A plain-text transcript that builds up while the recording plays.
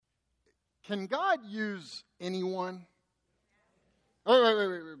Can God use anyone?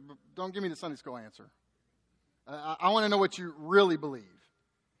 Wait. Don't give me the Sunday school answer. I want to know what you really believe.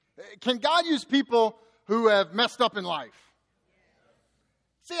 Can God use people who have messed up in life?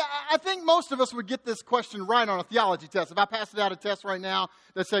 See, I think most of us would get this question right on a theology test. If I passed it out a test right now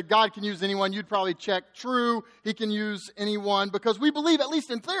that said God can use anyone, you'd probably check true, he can use anyone, because we believe, at least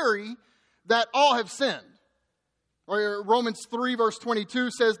in theory, that all have sinned. Or Romans 3 verse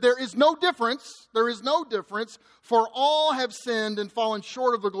 22 says, there is no difference, for all have sinned and fallen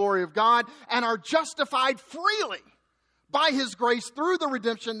short of the glory of God and are justified freely by his grace through the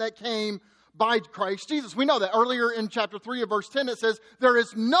redemption that came by Christ Jesus. We know that earlier in chapter 3 of verse 10 it says, there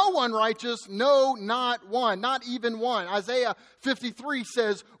is no one righteous, no, not one, not even one. Isaiah 53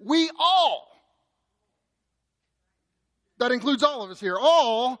 says, we all, that includes all of us here,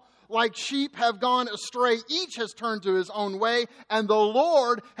 all like sheep have gone astray, each has turned to his own way, and the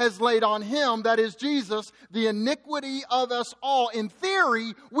Lord has laid on him, that is Jesus, the iniquity of us all. In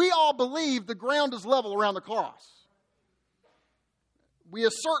theory, we all believe the ground is level around the cross. We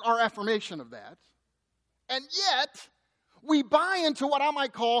assert our affirmation of that. And yet, we buy into what I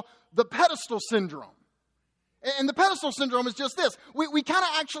might call the pedestal syndrome. And the pedestal syndrome is just this. We kind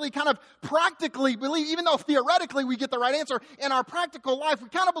of practically believe, even though theoretically we get the right answer, in our practical life, we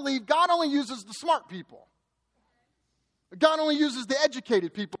kind of believe God only uses the smart people. God only uses the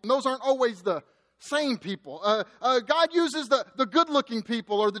educated people. And those aren't always the same people. God uses the good-looking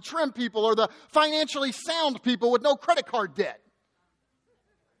people or the trim people or the financially sound people with no credit card debt.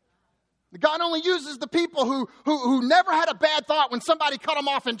 God only uses the people who never had a bad thought when somebody cut them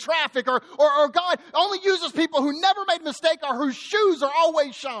off in traffic, or God only uses people who never made a mistake or whose shoes are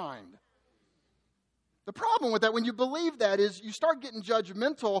always shined. The problem with that, when you believe that, is you start getting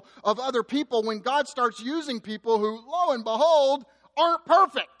judgmental of other people when God starts using people who, lo and behold, aren't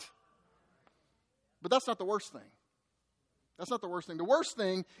perfect. But that's not the worst thing. That's not the worst thing. The worst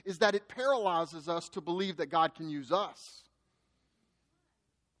thing is that it paralyzes us to believe that God can use us.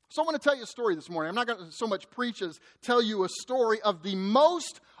 So I want to tell you a story this morning. I'm not going to so much preach as tell you a story of the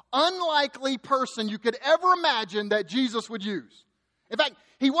most unlikely person you could ever imagine that Jesus would use. In fact,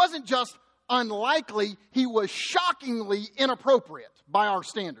 he wasn't just unlikely, he was shockingly inappropriate by our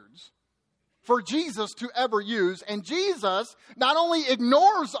standards for Jesus to ever use. And Jesus not only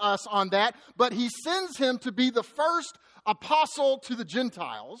ignores us on that, but he sends him to be the first apostle to the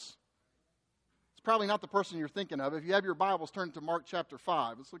Gentiles. Probably not the person you're thinking of. If you have your Bibles, turn to Mark chapter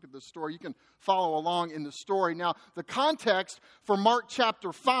 5. Let's look at this story. You can follow along in the story. Now, the context for Mark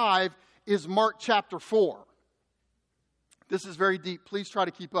chapter 5 is Mark chapter 4. This is very deep. Please try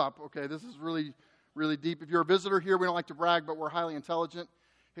to keep up. Okay, this is really, really deep. If you're a visitor here, we don't like to brag, but we're highly intelligent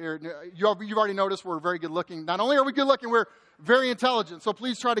here. You've already noticed we're very good looking. Not only are we good looking, we're very intelligent, so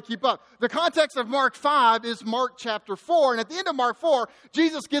please try to keep up. The context of Mark 5 is Mark chapter 4, and at the end of Mark 4,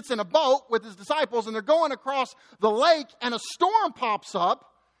 Jesus gets in a boat with his disciples, and they're going across the lake, and a storm pops up,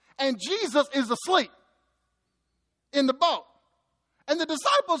 and Jesus is asleep in the boat. And the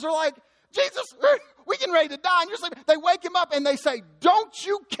disciples are like, Jesus, we're getting ready to die, and you're sleeping. They wake him up, and they say, don't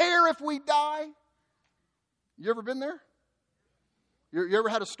you care if we die? You ever been there? You ever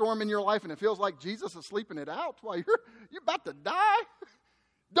had a storm in your life and it feels like Jesus is sleeping it out while you're about to die?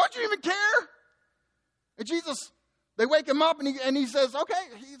 Don't you even care? And Jesus, they wake him up and he says, okay.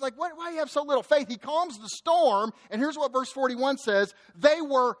 He's like, why do you have so little faith? He calms the storm. And here's what verse 41 says. They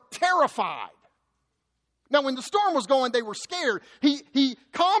were terrified. Now, when the storm was going, they were scared. He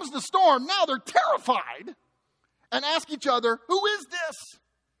calms the storm. Now they're terrified and ask each other, who is this?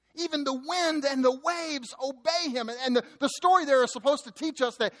 Even the wind and the waves obey him. And the story there is supposed to teach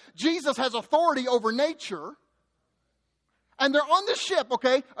us that Jesus has authority over nature. And they're on this ship,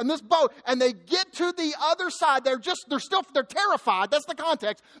 okay, on this boat, and they get to the other side. They're terrified. That's the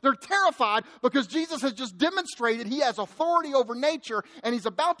context. They're terrified because Jesus has just demonstrated he has authority over nature, and he's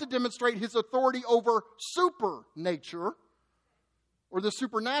about to demonstrate his authority over supernature, or the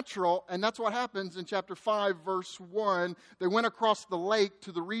supernatural. And that's what happens in chapter 5, verse 1. They went across the lake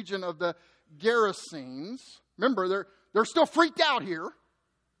to the region of the Gerasenes. Remember, they're still freaked out here.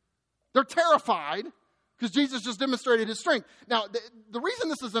 They're terrified because Jesus just demonstrated his strength. Now, the reason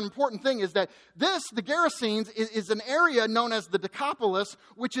this is an important thing is that the Gerasenes, is an area known as the Decapolis,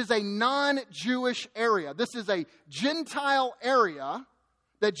 which is a non-Jewish area. This is a Gentile area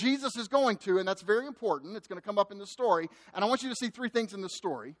that Jesus is going to, and that's very important. It's going to come up in the story. And I want you to see three things in this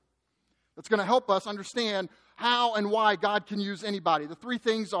story that's going to help us understand how and why God can use anybody. The three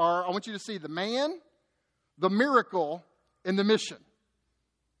things are, I want you to see the man, the miracle, and the mission.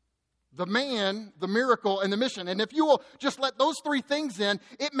 the man, the miracle, and the mission. And if you will just let those three things in,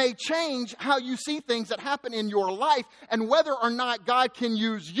 it may change how you see things that happen in your life and whether or not God can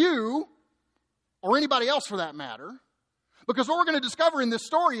use you or anybody else for that matter. Because what we're going to discover in this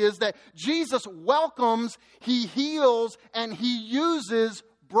story is that Jesus welcomes, he heals, and he uses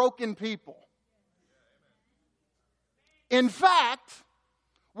broken people. In fact,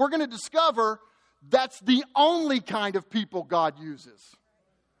 we're going to discover that's the only kind of people God uses.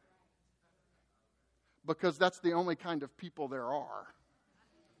 Because that's the only kind of people there are.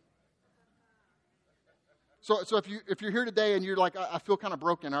 So if you're here today and you're like, I feel kind of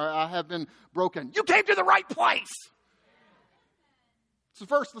broken, or I have been broken, you came to the right place. So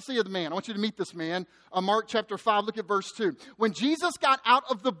first, let's see the man. I want you to meet this man. Mark chapter 5, look at verse 2. When Jesus got out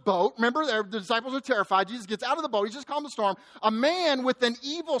of the boat, remember the disciples are terrified. Jesus gets out of the boat. He's just calmed the storm. A man with an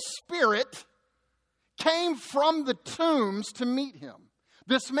evil spirit came from the tombs to meet him.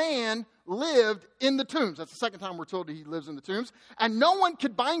 This man lived in the tombs. That's the second time we're told he lives in the tombs. And no one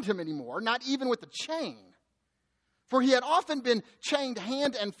could bind him anymore, not even with a chain. For he had often been chained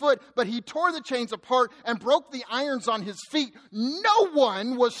hand and foot, but he tore the chains apart and broke the irons on his feet. No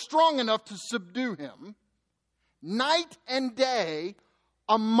one was strong enough to subdue him. Night and day,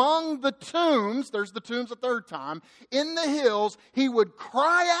 among the tombs, there's the tombs a third time, in the hills, he would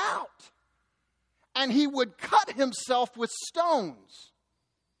cry out, and he would cut himself with stones.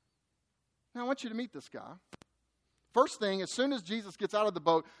 Now, I want you to meet this guy. First thing, as soon as Jesus gets out of the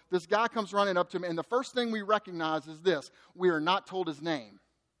boat, this guy comes running up to him, and the first thing we recognize is this. We are not told his name.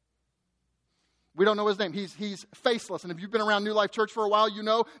 We don't know his name. He's faceless. And if you've been around New Life Church for a while, you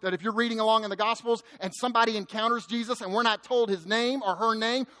know that if you're reading along in the Gospels and somebody encounters Jesus and we're not told his name or her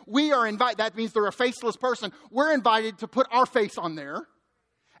name, we are invited. That means they're a faceless person. We're invited to put our face on there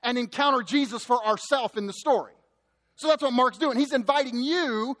and encounter Jesus for ourselves in the story. So that's what Mark's doing. He's inviting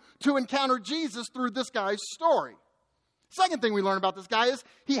you to encounter Jesus through this guy's story. Second thing we learn about this guy is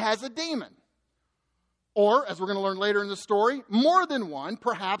he has a demon. Or, as we're going to learn later in the story, more than one,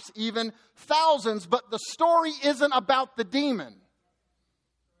 perhaps even thousands, but the story isn't about the demon.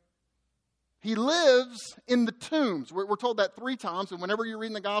 He lives in the tombs. We're told that 3 times, and whenever you're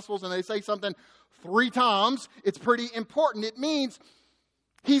reading the Gospels and they say something 3 times, it's pretty important. It means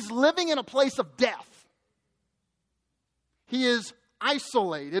he's living in a place of death. He is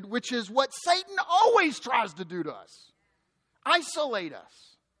isolated, which is what Satan always tries to do to us. Isolate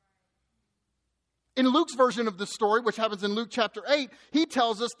us. In Luke's version of the story, which happens in Luke chapter 8, he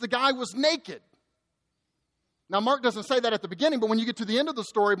tells us the guy was naked. Now, Mark doesn't say that at the beginning, but when you get to the end of the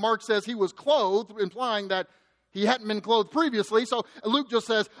story, Mark says he was clothed, implying that he hadn't been clothed previously. So Luke just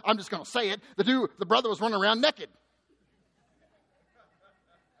says, I'm just going to say it, the brother was running around naked.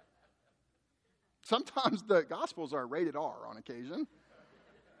 Sometimes the Gospels are rated R on occasion.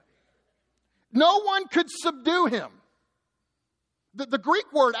 No one could subdue him. The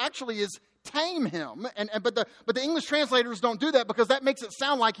Greek word actually is tame him, but the English translators don't do that because that makes it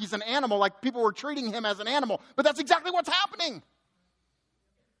sound like he's an animal, like people were treating him as an animal. But that's exactly what's happening.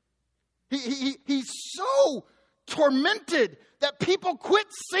 He's so tormented that people quit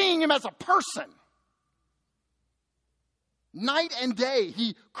seeing him as a person. Night and day,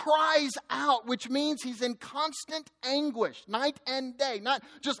 he cries out, which means he's in constant anguish. Night and day, not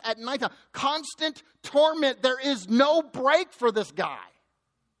just at nighttime. Constant torment. There is no break for this guy.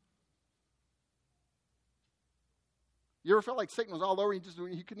 You ever felt like Satan was all over you?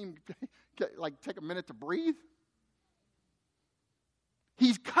 He couldn't even take a minute to breathe?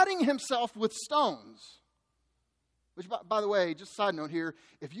 He's cutting himself with stones. Which, by the way, just a side note here,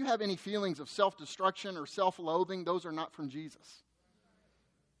 if you have any feelings of self-destruction or self-loathing, those are not from Jesus.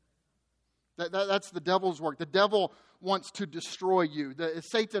 That's the devil's work. The devil wants to destroy you.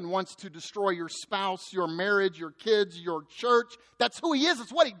 Satan wants to destroy your spouse, your marriage, your kids, your church. That's who he is.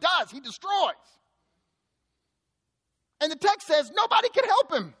 It's what he does. He destroys. And the text says nobody can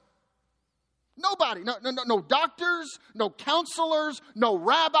help him. Nobody. No doctors, no counselors, no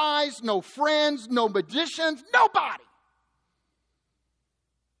rabbis, no friends, no magicians, nobody.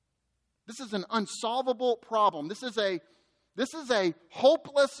 This is an unsolvable problem. This is a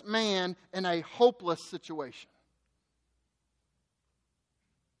hopeless man in a hopeless situation.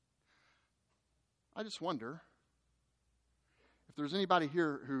 I just wonder if there's anybody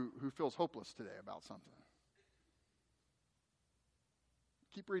here who feels hopeless today about something.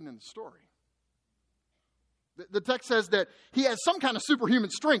 Keep reading in the story. The text says that he has some kind of superhuman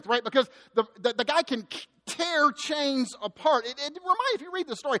strength, right? Because the guy can tear chains apart. If you read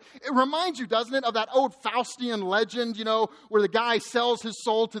the story, it reminds you, doesn't it, of that old Faustian legend, where the guy sells his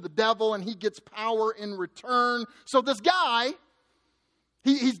soul to the devil and he gets power in return. So this guy,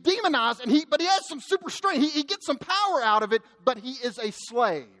 He's demonized, but he has some super strength. He gets some power out of it, but he is a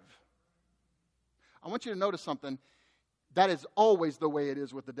slave. I want you to notice something. That is always the way it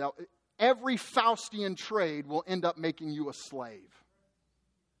is with the devil. Every Faustian trade will end up making you a slave.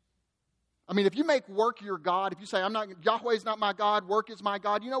 I mean, if you make work your God, if you say, Yahweh is not my God, work is my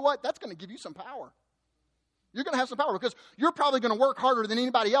God, you know what? That's going to give you some power. You're going to have some power because you're probably going to work harder than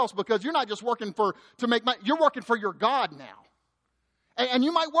anybody else because you're not just working to make money. You're working for your God now. And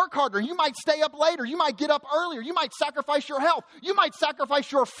you might work harder. You might stay up later. You might get up earlier. You might sacrifice your health. You might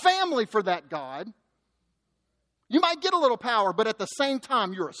sacrifice your family for that God. You might get a little power, but at the same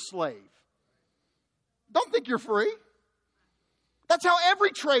time, you're a slave. Don't think you're free. That's how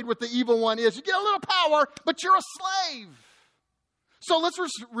every trade with the evil one is. You get a little power, but you're a slave. So let's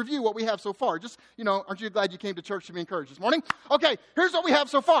review what we have so far. Just, aren't you glad you came to church to be encouraged this morning? Okay, here's what we have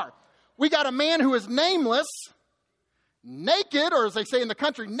so far. We got a man who is nameless, naked, or as they say in the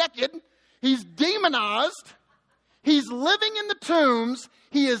country, naked. He's demonized. He's living in the tombs.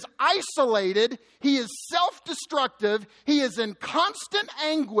 He is isolated. He is self-destructive. He is in constant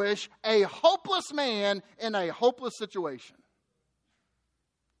anguish, a hopeless man in a hopeless situation.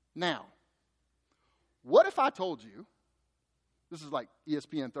 Now, what if I told you, this is like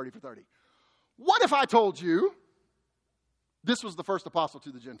ESPN 30 for 30. What if I told you this was the first apostle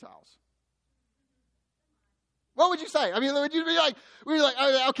to the Gentiles? What would you say? I mean, would you be like,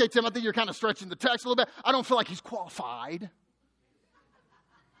 okay, Tim, I think you're kind of stretching the text a little bit. I don't feel like he's qualified.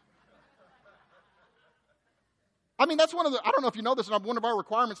 I mean, that's I don't know if you know this, and one of our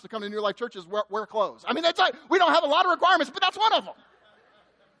requirements to come to New Life Church is wear clothes. I mean, that's like, we don't have a lot of requirements, but that's one of them.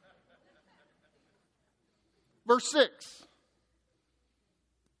 Verse 6.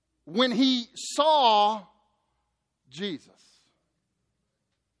 When he saw Jesus.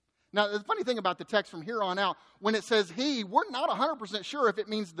 Now, the funny thing about the text from here on out, when it says he, we're not 100% sure if it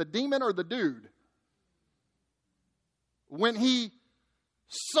means the demon or the dude. When he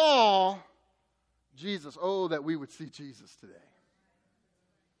saw Jesus, oh, that we would see Jesus today.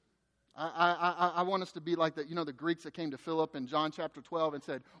 I want us to be like the Greeks that came to Philip in John chapter 12 and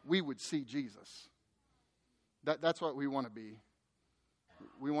said, we would see Jesus. That's what we want to be.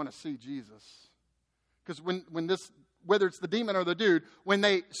 We want to see Jesus. Because whether it's the demon or the dude, when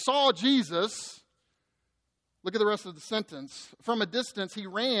they saw Jesus, look at the rest of the sentence. From a distance, he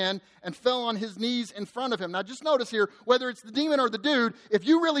ran and fell on his knees in front of him. Now, just notice here, whether it's the demon or the dude, if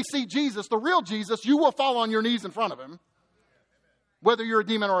you really see Jesus, the real Jesus, you will fall on your knees in front of him. Whether you're a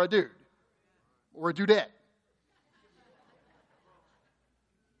demon or a dude. Or a dudette.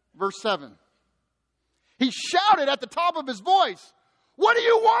 Verse 7. He shouted at the top of his voice, "What do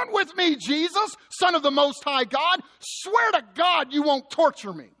you want with me, Jesus, Son of the Most High God? Swear to God you won't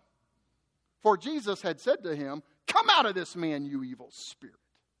torture me." For Jesus had said to him, "Come out of this man, you evil spirit."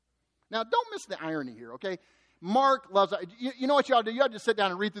 Now, don't miss the irony here, okay? Mark loves, you know what you ought to do? You ought to just sit down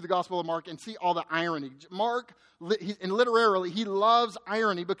and read through the Gospel of Mark and see all the irony. Mark, and literally, he loves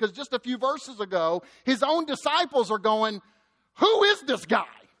irony because just a few verses ago, his own disciples are going, "Who is this guy?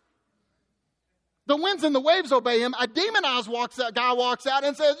 The winds and the waves obey him." A demonized guy walks out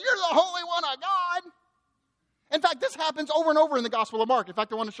and says, "You're the Holy One of God." In fact, this happens over and over in the Gospel of Mark. In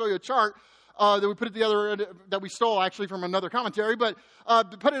fact, I want to show you a chart that we put together, that we stole actually from another commentary, but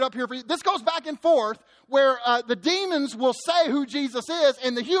put it up here for you. This goes back and forth where the demons will say who Jesus is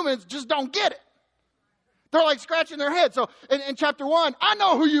and the humans just don't get it. They're like scratching their head. So in chapter 1, "I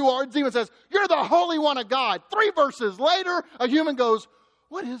know who you are." The demon says, "You're the Holy One of God." 3 verses later, a human goes,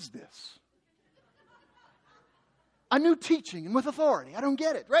 "What is this? A new teaching and with authority. I don't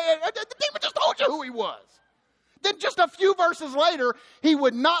get it." Right? The demon just told you who he was. Then just a few verses later, he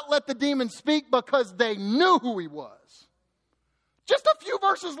would not let the demon speak because they knew who he was. Just a few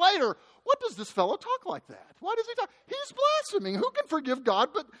verses later, "What does this fellow talk like that? Why does he talk? He's blaspheming. Who can forgive God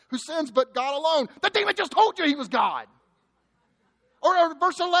who sins but God alone?" The demon just told you he was God. Or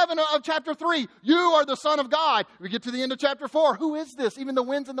verse 11 of chapter 3, "You are the Son of God." We get to the end of chapter 4. "Who is this? Even the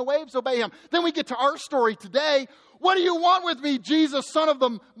winds and the waves obey him." Then we get to our story today. "What do you want with me, Jesus, Son of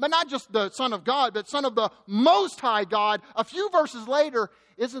but not just the Son of God, but Son of the Most High God?" A few verses later,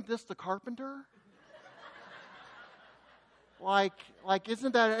 "Isn't this the carpenter?"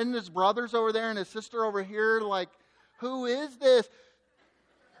 Isn't his brothers over there and his sister over here? Like, who is this?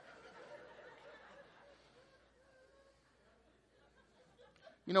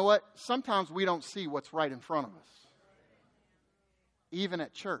 You know what? Sometimes we don't see what's right in front of us. Even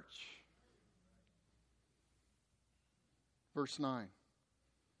at church. Verse 9.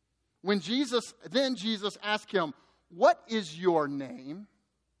 Then Jesus asked him, "What is your name?"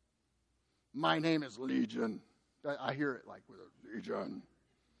 "My name is Legion." I hear it like with a Legion.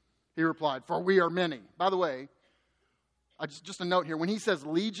 He replied, for we are many. By the way, just a note here. When he says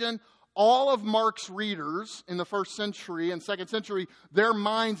legion, all of Mark's readers in the first century and second century, their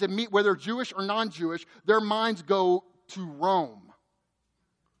minds, whether Jewish or non-Jewish, their minds go to Rome.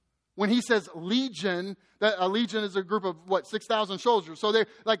 When he says legion, a legion is a group of 6,000 soldiers. So the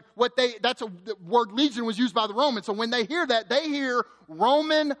word legion was used by the Romans. So when they hear that, they hear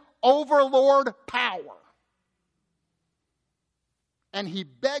Roman overlord power. And he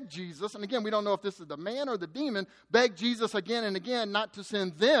begged Jesus, and again, we don't know if this is the man or the demon, begged Jesus again and again not to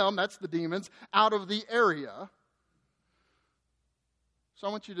send them, that's the demons, out of the area. So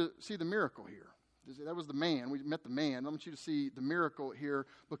I want you to see the miracle here. That was the man. We met the man. I want you to see the miracle here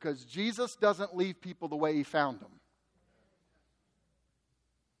because Jesus doesn't leave people the way he found them.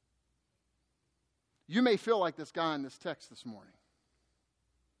 You may feel like this guy in this text this morning.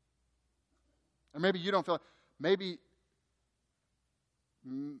 Or maybe you don't feel like, maybe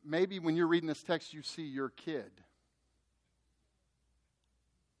when you're reading this text, you see your kid.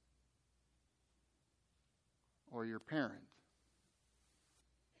 Or your parent.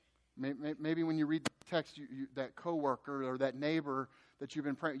 Maybe when you read the text, that coworker or that neighbor that you've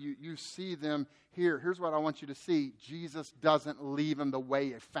been praying, you see them here. Here's what I want you to see. Jesus doesn't leave them the way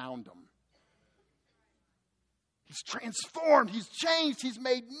he found them. He's transformed. He's changed. He's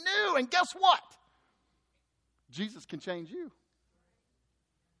made new. And guess what? Jesus can change you.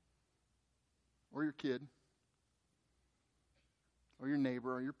 Or your kid. Or your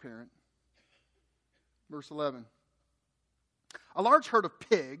neighbor or your parent. Verse 11. A large herd of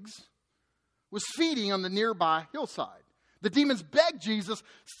pigs was feeding on the nearby hillside. The demons begged Jesus,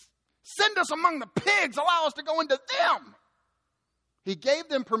 send us among the pigs, allow us to go into them. He gave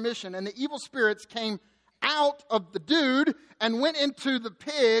them permission, and the evil spirits came out of the dude and went into the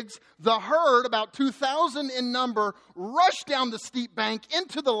pigs. The herd, about 2,000 in number, rushed down the steep bank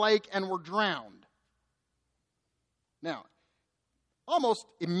into the lake and were drowned. Now, almost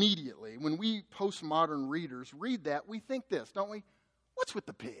immediately, when we postmodern readers read that, we think this, don't we? What's with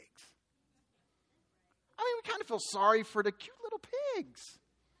the pigs? I mean, we kind of feel sorry for the cute little pigs.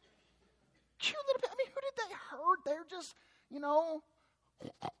 Cute little pigs. I mean, who did they hurt? They're just,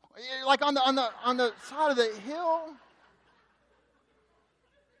 like on the side of the hill.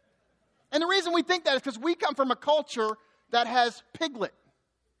 And the reason we think that is because we come from a culture that has Piglet.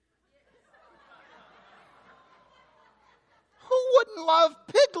 Who wouldn't love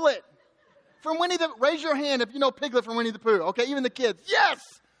Piglet? From Winnie the raise your hand if you know Piglet from Winnie the Pooh. Okay, even the kids. Yes,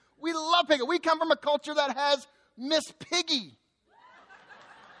 we love Piglet. We come from a culture that has Miss Piggy.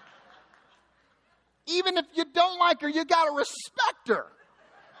 Even if you don't like her, you got to respect her.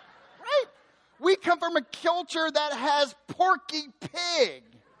 Right? We come from a culture that has Porky Pig.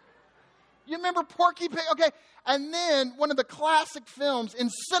 You remember Porky Pig? Okay, and then one of the classic films in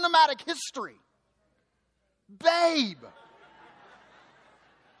cinematic history, Babe.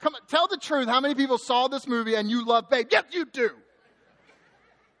 Come on, tell the truth. How many people saw this movie and you love Babe? Yes, you do.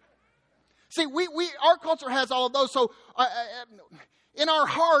 See, our culture has all of those. So in our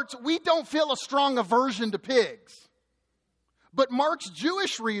hearts, we don't feel a strong aversion to pigs. But Mark's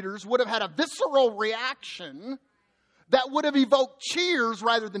Jewish readers would have had a visceral reaction that would have evoked cheers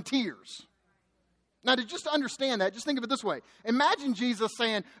rather than tears. Now, just to understand that, just think of it this way. Imagine Jesus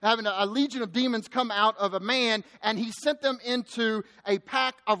having a legion of demons come out of a man, and he sent them into a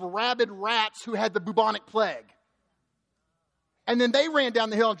pack of rabid rats who had the bubonic plague. And then they ran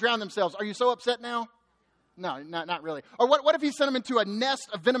down the hill and drowned themselves. Are you so upset now? No, not really. Or what if he sent them into a nest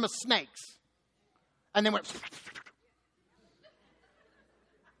of venomous snakes? And then went...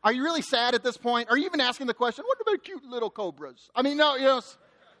 Are you really sad at this point? Are you even asking the question, what about cute little cobras? I mean, no,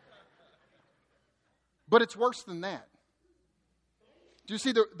 But it's worse than that. Do you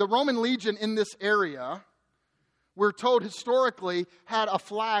see the Roman legion in this area, we're told historically, had a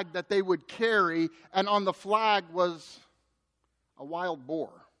flag that they would carry, and on the flag was a wild boar.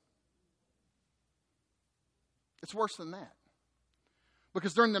 It's worse than that.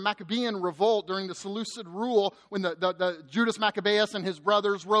 Because during the Maccabean revolt, during the Seleucid rule, when the Judas Maccabeus and his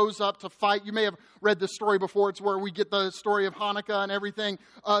brothers rose up to fight, you may have read this story before. It's where we get the story of Hanukkah and everything.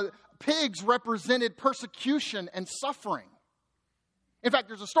 Pigs represented persecution and suffering. In fact,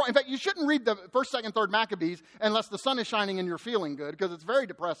 there's a story. In fact, you shouldn't read the 1st, 2nd, 3rd Maccabees unless the sun is shining and you're feeling good, because it's very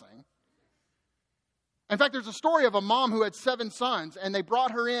depressing. In fact, there's a story of a mom who had 7 sons, and they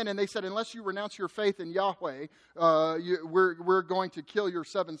brought her in, and they said, unless you renounce your faith in Yahweh, we're going to kill your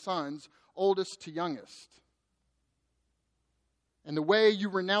 7 sons, oldest to youngest. And the way you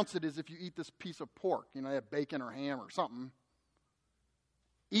renounce it is if you eat this piece of pork, they have bacon or ham or something.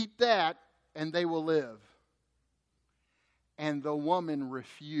 Eat that, and they will live. And the woman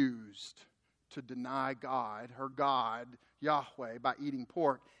refused to deny God, her God, Yahweh, by eating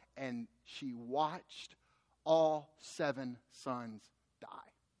pork. And she watched all 7 sons die.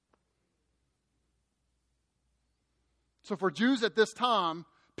 So for Jews at this time,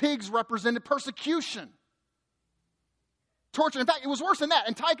 pigs represented persecution, torture. In fact, it was worse than that.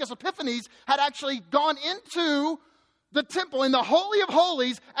 Antiochus Epiphanes had actually gone into the temple in the Holy of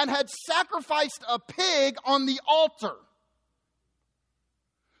Holies and had sacrificed a pig on the altar.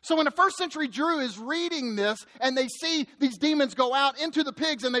 So when a first century Jew is reading this and they see these demons go out into the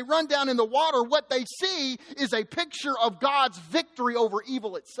pigs and they run down in the water, what they see is a picture of God's victory over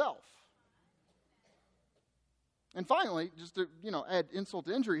evil itself. And finally, just to add insult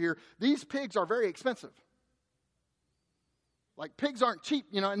to injury here, these pigs are very expensive. Like, pigs aren't cheap,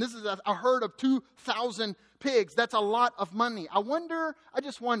 and this is a herd of 2,000 pigs. That's a lot of money. I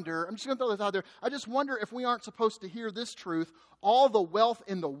just wonder, I'm just going to throw this out there. I just wonder if we aren't supposed to hear this truth. All the wealth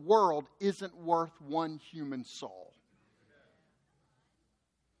in the world isn't worth one human soul.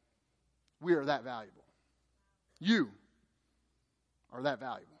 We are that valuable. You are that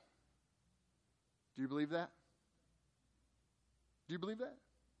valuable. Do you believe that? Do you believe that?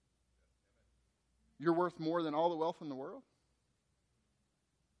 You're worth more than all the wealth in the world?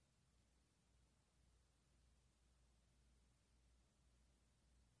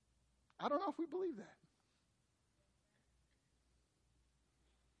 I don't know if we believe that.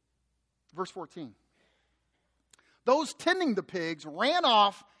 Verse 14. Those tending the pigs ran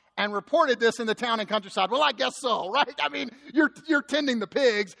off and reported this in the town and countryside. Well, I guess so, right? I mean, you're tending the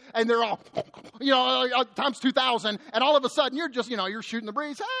pigs, and they're all, times 2,000, and all of a sudden you're just, you're shooting the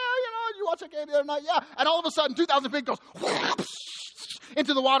breeze. Hey, you watch that game the other night? Yeah. And all of a sudden 2,000 pigs goes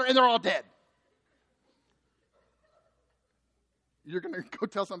into the water, and they're all dead. You're going to go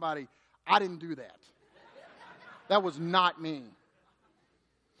tell somebody, I didn't do that. That was not me.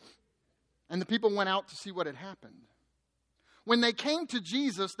 And the people went out to see what had happened. When they came to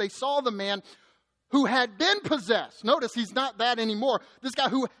Jesus, they saw the man who had been possessed. Notice he's not that anymore. This guy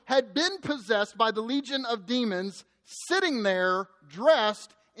who had been possessed by the legion of demons, sitting there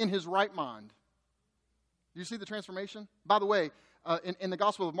dressed in his right mind. Do you see the transformation? By the way, in the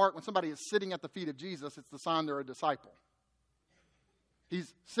Gospel of Mark, when somebody is sitting at the feet of Jesus, it's the sign they're a disciple.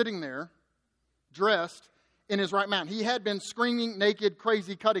 He's sitting there, dressed in his right mind. He had been screaming, naked,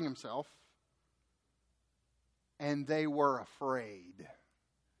 crazy, cutting himself. And they were afraid.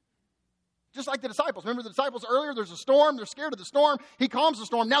 Just like the disciples. Remember the disciples earlier? There's a storm. They're scared of the storm. He calms the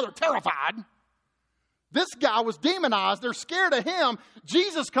storm. Now they're terrified. This guy was demonized. They're scared of him.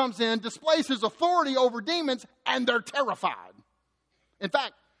 Jesus comes in, displays his authority over demons, and they're terrified. In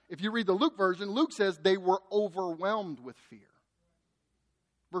fact, if you read the Luke version, Luke says they were overwhelmed with fear.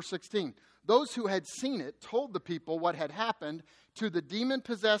 Verse 16, those who had seen it told the people what had happened to the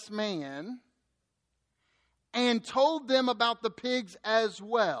demon-possessed man and told them about the pigs as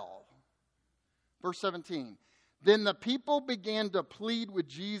well. Verse 17, then the people began to plead with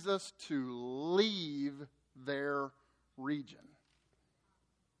Jesus to leave their region.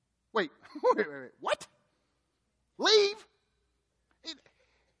 Wait, what? Leave?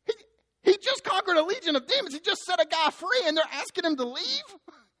 He just conquered a legion of demons. He just set a guy free, and they're asking him to leave?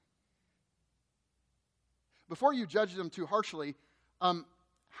 Before you judge them too harshly,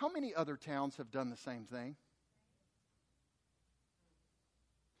 how many other towns have done the same thing?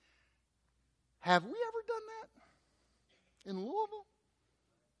 Have we ever done that in Louisville?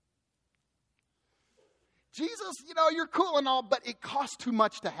 Jesus, you're cool and all, but it costs too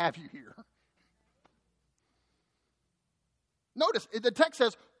much to have you here. Notice, the text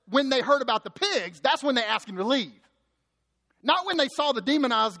says, when they heard about the pigs, that's when they asked him to leave. Not when they saw the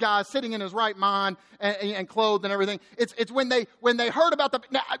demonized guy sitting in his right mind and clothed and everything. It's when they heard about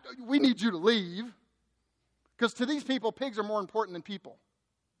now, we need you to leave. Because to these people, pigs are more important than people.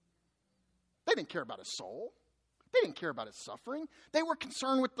 They didn't care about his soul. They didn't care about his suffering. They were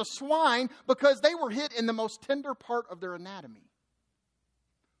concerned with the swine because they were hit in the most tender part of their anatomy,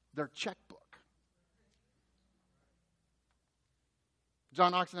 their checkbook.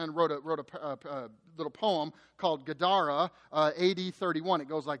 John Oxenden wrote a little poem called Gadara, AD 31. It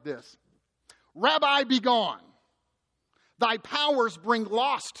goes like this. Rabbi, be gone. Thy powers bring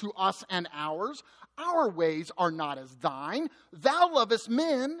loss to us and ours. Our ways are not as thine. Thou lovest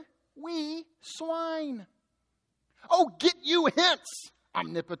men, we swine. Oh, get you hence,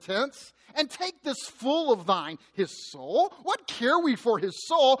 omnipotence, and take this fool of thine, his soul. What care we for his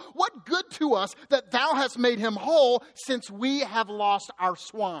soul? What good to us that thou hast made him whole, since we have lost our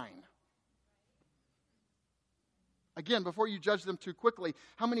swine? Again, before you judge them too quickly,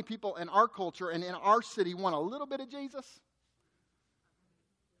 how many people in our culture and in our city want a little bit of Jesus?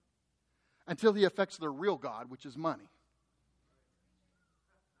 until he affects their real God, which is money.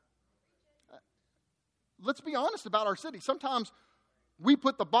 Let's be honest about our city. Sometimes we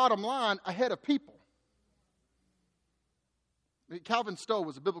put the bottom line ahead of people. Calvin Stowe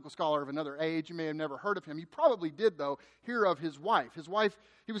was a biblical scholar of another age. You may have never heard of him. You probably did, though, hear of his wife. His wife,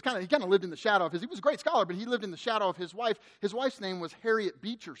 he kind of lived in the shadow of his. He was a great scholar, but he lived in the shadow of his wife. His wife's name was Harriet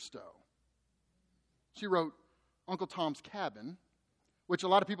Beecher Stowe. She wrote Uncle Tom's Cabin, which a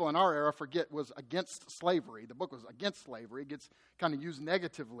lot of people in our era forget was against slavery. The book was against slavery. It gets kind of used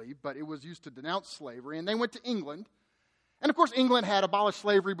negatively, but it was used to denounce slavery. And they went to England. And, of course, England had abolished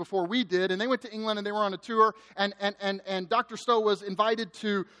slavery before we did, and they went to England and they were on a tour, and Dr. Stowe was invited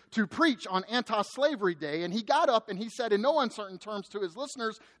to preach on Anti-Slavery Day, and he got up and he said in no uncertain terms to his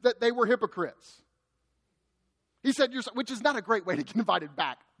listeners that they were hypocrites. He said, which is not a great way to get invited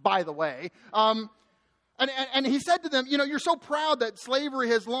back, by the way. And he said to them, you're so proud that slavery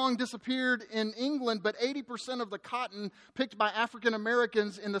has long disappeared in England, but 80% of the cotton picked by African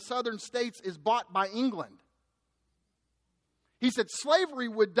Americans in the southern states is bought by England. He said slavery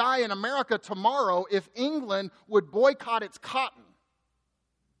would die in America tomorrow if England would boycott its cotton.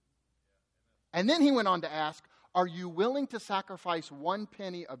 And then he went on to ask, are you willing to sacrifice 1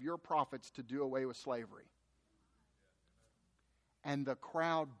 penny of your profits to do away with slavery? And the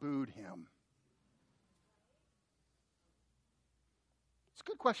crowd booed him. It's a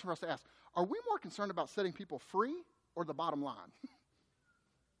good question for us to ask. Are we more concerned about setting people free or the bottom line?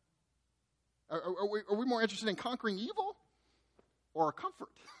 Are we more interested in conquering evil or comfort?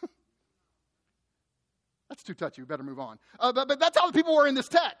 That's too touchy. We better move on. But that's how the people were in this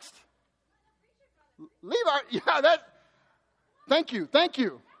text. Thank you.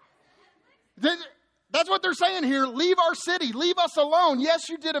 That's what they're saying here. Leave our city. Leave us alone. Yes,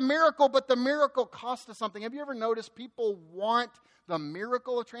 you did a miracle, but the miracle cost us something. Have you ever noticed people want the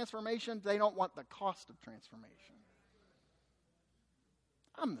miracle of transformation? They don't want the cost of transformation.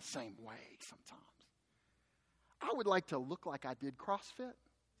 I'm the same way sometimes. I would like to look like I did CrossFit,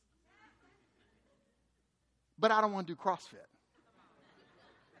 but I don't want to do CrossFit.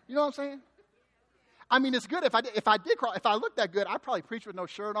 You know what I'm saying? I mean, it's good if I looked that good, I'd probably preach with no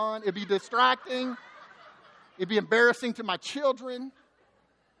shirt on. It'd be distracting. It'd be embarrassing to my children.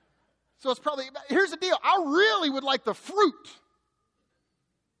 So it's probably, here's the deal. I really would like the fruit,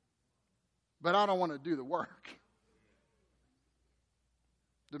 but I don't want to do the work.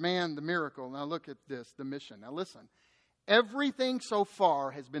 The man, the miracle. Now look at this, the mission. Now listen, everything so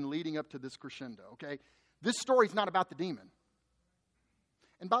far has been leading up to this crescendo, okay? This story's not about the demon.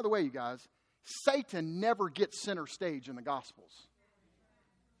 And by the way, you guys, Satan never gets center stage in the Gospels.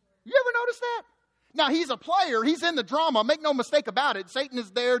 You ever notice that? Now, he's a player. He's in the drama. Make no mistake about it. Satan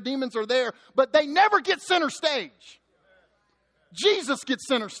is there. Demons are there. But they never get center stage. Jesus gets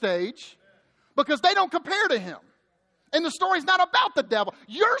center stage because they don't compare to him. And the story's not about the devil.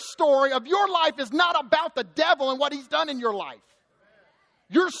 Your story of your life is not about the devil and what he's done in your life.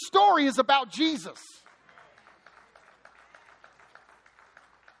 Your story is about Jesus.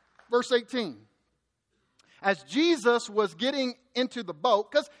 Verse 18. As Jesus was getting into the boat,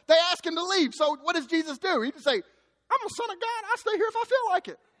 because they asked him to leave. So what does Jesus do? He just say, I'm a son of God. I'll stay here if I feel like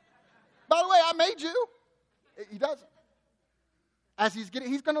it. By the way, I made you. He doesn't. As he's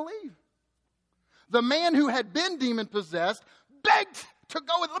going to leave. The man who had been demon-possessed begged to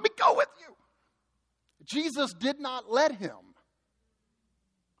go with, let me go with you. Jesus did not let him,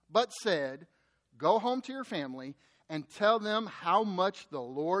 but said, go home to your family and tell them how much the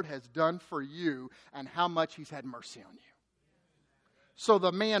Lord has done for you and how much he's had mercy on you. So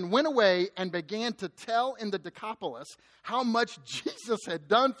the man went away and began to tell in the Decapolis how much Jesus had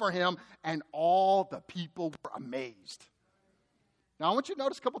done for him, and all the people were amazed. Now, I want you to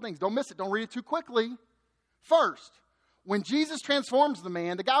notice a couple things. Don't miss it. Don't read it too quickly. First, when Jesus transforms the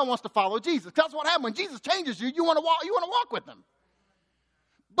man, the guy wants to follow Jesus. That's what happens. When Jesus changes you, you want to walk with him.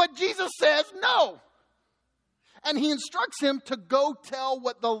 But Jesus says no. And he instructs him to go tell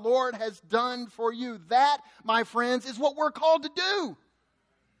what the Lord has done for you. That, my friends, is what we're called to do.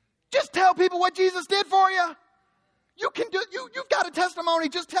 Just tell people what Jesus did for you. You can do. You've got a testimony.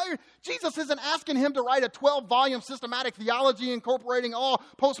 Just tell your. Jesus isn't asking him to write a 12-volume systematic theology incorporating all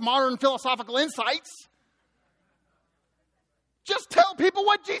postmodern philosophical insights. Just tell people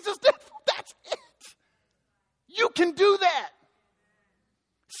what Jesus did. That's it. You can do that.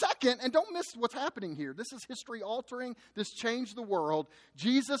 Second, and don't miss what's happening here. This is history altering. This changed the world.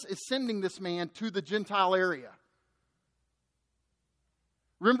 Jesus is sending this man to the Gentile area.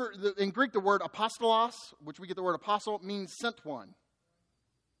 Remember, in Greek, the word apostolos, which we get the word apostle, means sent one.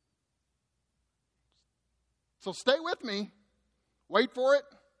 So stay with me. Wait for it.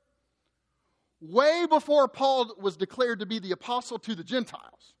 way before Paul was declared to be the apostle to the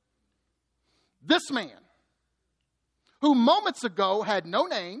Gentiles, this man, who moments ago had no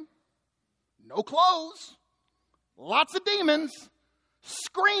name, no clothes, lots of demons,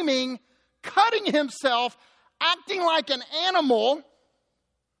 screaming, cutting himself, acting like an animal,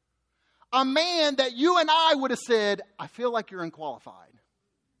 a man that you and I would have said, I feel like you're unqualified.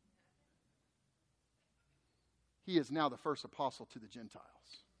 He is now the first apostle to the Gentiles.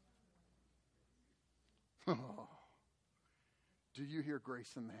 Oh, do you hear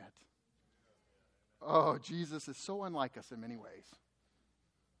grace in that? Oh, Jesus is so unlike us in many ways.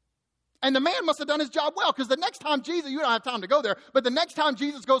 And the man must have done his job well, because the next time Jesus, you don't have time to go there, but the next time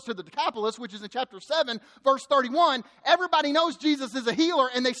Jesus goes to the Decapolis, which is in chapter 7, verse 31, everybody knows Jesus is a healer,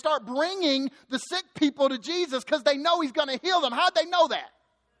 and they start bringing the sick people to Jesus because they know he's going to heal them. How'd they know that?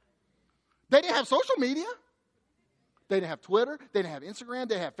 They didn't have social media. They didn't have Twitter. They didn't have Instagram.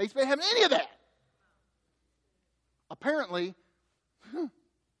 They didn't have Facebook. They didn't have any of that. Apparently,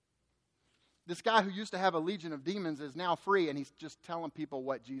 this guy who used to have a legion of demons is now free, and he's just telling people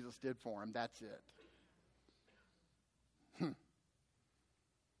what Jesus did for him. That's it.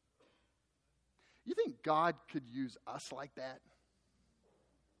 You think God could use us like that?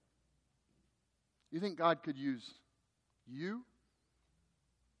 You think God could use you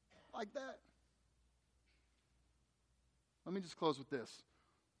like that? Let me just close with this.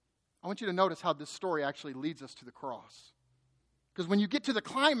 I want you to notice how this story actually leads us to the cross. Because when you get to the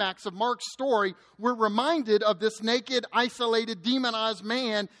climax of Mark's story, we're reminded of this naked, isolated, demonized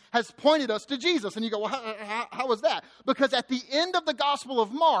man has pointed us to Jesus. And you go, well, how was that? Because at the end of the Gospel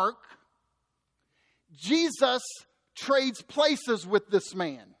of Mark, Jesus trades places with this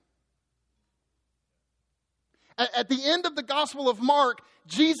man. At the end of the Gospel of Mark,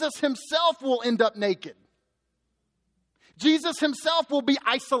 Jesus himself will end up naked. Jesus himself will be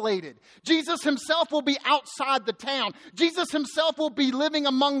isolated. Jesus himself will be outside the town. Jesus himself will be living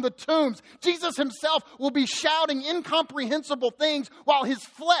among the tombs. Jesus himself will be shouting incomprehensible things while his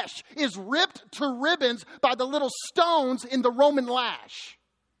flesh is ripped to ribbons by the little stones in the Roman lash.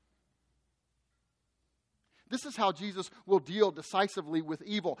 This is how Jesus will deal decisively with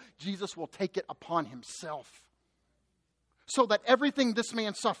evil. Jesus will take it upon himself so that everything this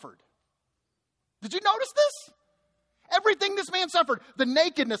man suffered. Did you notice this? Everything this man suffered, the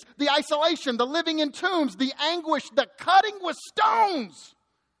nakedness, the isolation, the living in tombs, the anguish, the cutting with stones.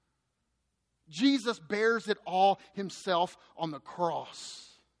 Jesus bears it all himself on the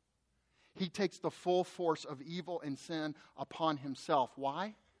cross. He takes the full force of evil and sin upon himself.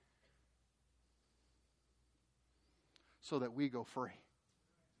 Why? So that we go free.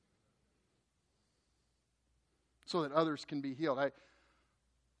 So that others can be healed.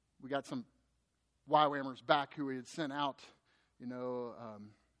 We got some YWAMers back who we had sent out,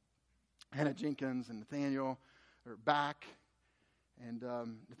 Hannah Jenkins and Nathaniel are back. And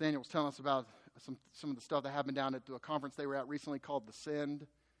Nathaniel was telling us about some of the stuff that happened down at a conference they were at recently called The Send.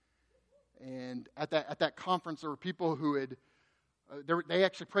 And at that conference, there were people who had, they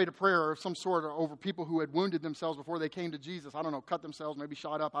actually prayed a prayer of some sort over people who had wounded themselves before they came to Jesus. I don't know, cut themselves, maybe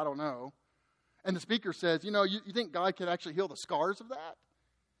shot up, I don't know. And the speaker says, you think God could actually heal the scars of that?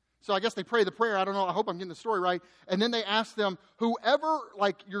 So I guess they pray the prayer. I don't know. I hope I'm getting the story right. And then they ask them, whoever,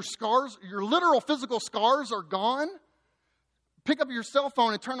 your scars, your literal physical scars are gone, pick up your cell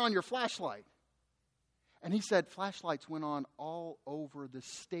phone and turn on your flashlight. And he said flashlights went on all over the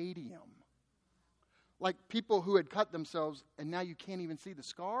stadium. Like people who had cut themselves, and now you can't even see the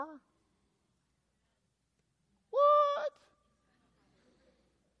scar? What?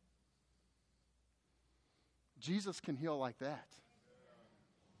 Jesus can heal like that.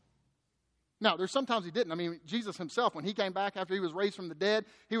 Now, there's sometimes he didn't. I mean, Jesus himself, when he came back after he was raised from the dead,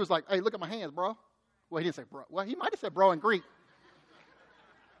 he was like, hey, look at my hands, bro. Well, he didn't say bro. Well, he might have said bro in Greek.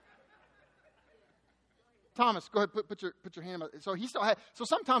 Thomas, go ahead, put your hand up. So he still had, so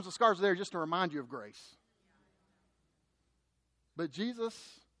sometimes the scars are there just to remind you of grace. But Jesus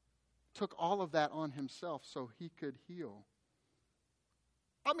took all of that on himself so he could heal.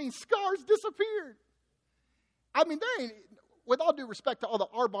 I mean, scars disappeared. I mean, there ain't, with all due respect to all the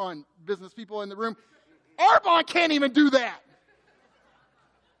Arbonne business people in the room, Arbonne can't even do that.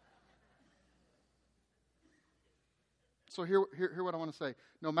 So hear what I want to say.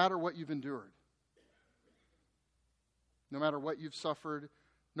 No matter what you've endured, no matter what you've suffered,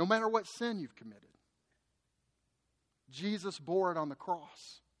 no matter what sin you've committed, Jesus bore it on the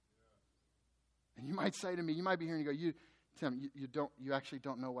cross. And you might say to me, you might be here and you go, Tim, you actually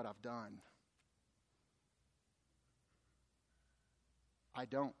don't know what I've done. I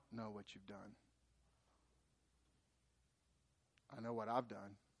don't know what you've done. I know what I've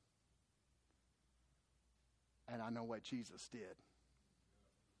done. And I know what Jesus did.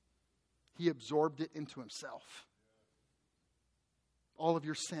 He absorbed it into himself. All of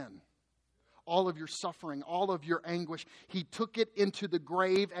your sin, all of your suffering, all of your anguish. He took it into the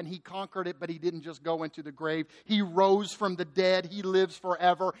grave and he conquered it, but he didn't just go into the grave. He rose from the dead. He lives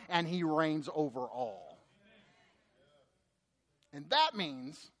forever and he reigns over all. And that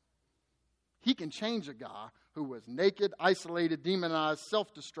means he can change a guy who was naked, isolated, demonized,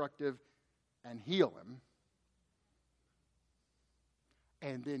 self-destructive, and heal him,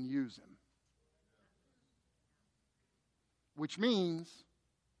 and then use him. Which means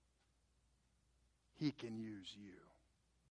he can use you.